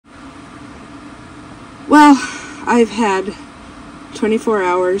Well, I've had 24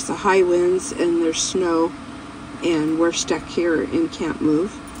 hours of high winds and there's snow, and we're stuck here and can't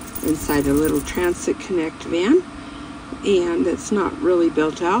move inside a little Transit Connect van, and it's not really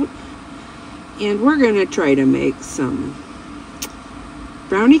built out. And we're gonna try to make some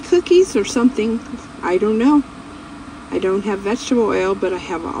brownie cookies or something. I don't know. I don't have vegetable oil, but I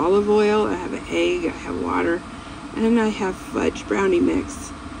have olive oil, I have an egg, I have water, and I have fudge brownie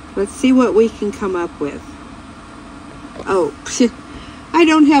mix. Let's see what we can come up with. Oh, I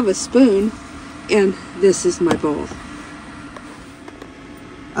don't have a spoon, and this is my bowl.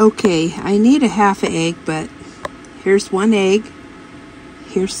 Okay, I need a half an egg, but here's one egg.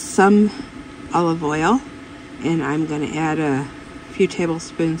 Here's some olive oil, and I'm going to add a few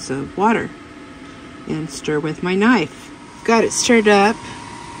tablespoons of water and stir with my knife. Got it stirred up.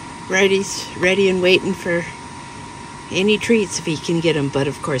 Ready and waiting for any treats if he can get them, but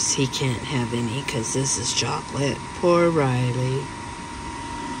of course he can't have any because this is chocolate. Poor Riley.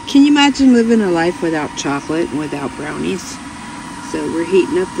 Can you imagine living a life without chocolate and without brownies? So we're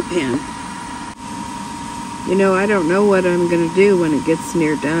heating up the pan. You know, I don't know what I'm going to do when it gets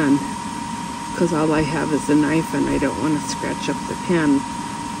near done, because all I have is a knife and I don't want to scratch up the pan.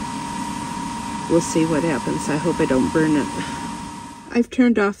 We'll see what happens. I hope I don't burn it. I've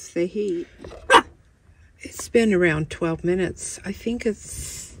turned off the heat. It's been around 12 minutes. I think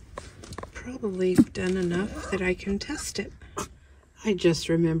it's probably done enough that I can test it. I just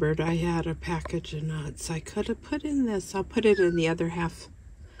remembered I had a package of nuts I could have put in this. I'll put it in the other half.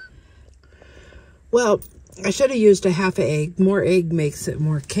 Well, I should have used a half an egg. More egg makes it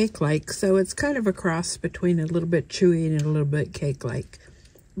more cake-like, so it's kind of a cross between a little bit chewy and a little bit cake-like.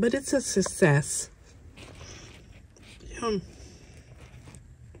 But it's a success. Yum.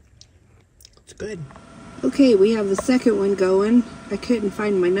 It's good. Okay, we have the second one going. I couldn't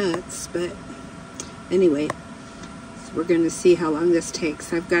find my nuts, but anyway, so we're going to see how long this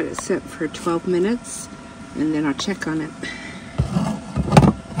takes. I've got it set for 12 minutes, and then I'll check on it.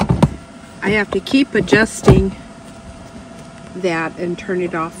 I have to keep adjusting that and turn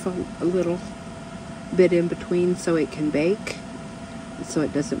it off a little bit in between so it can bake, so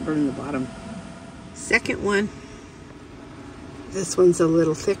it doesn't burn the bottom. Second one. This one's a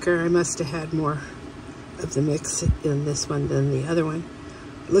little thicker. I must have had more of the mix in this one than the other one.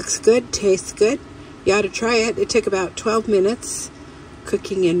 Looks good, tastes good. You ought to try it. It took about 12 minutes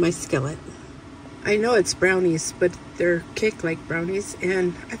cooking in my skillet. I know it's brownies, but they're cake-like brownies,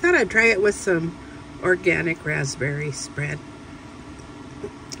 and I thought I'd try it with some organic raspberry spread.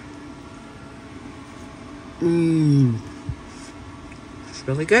 It's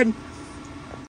really good.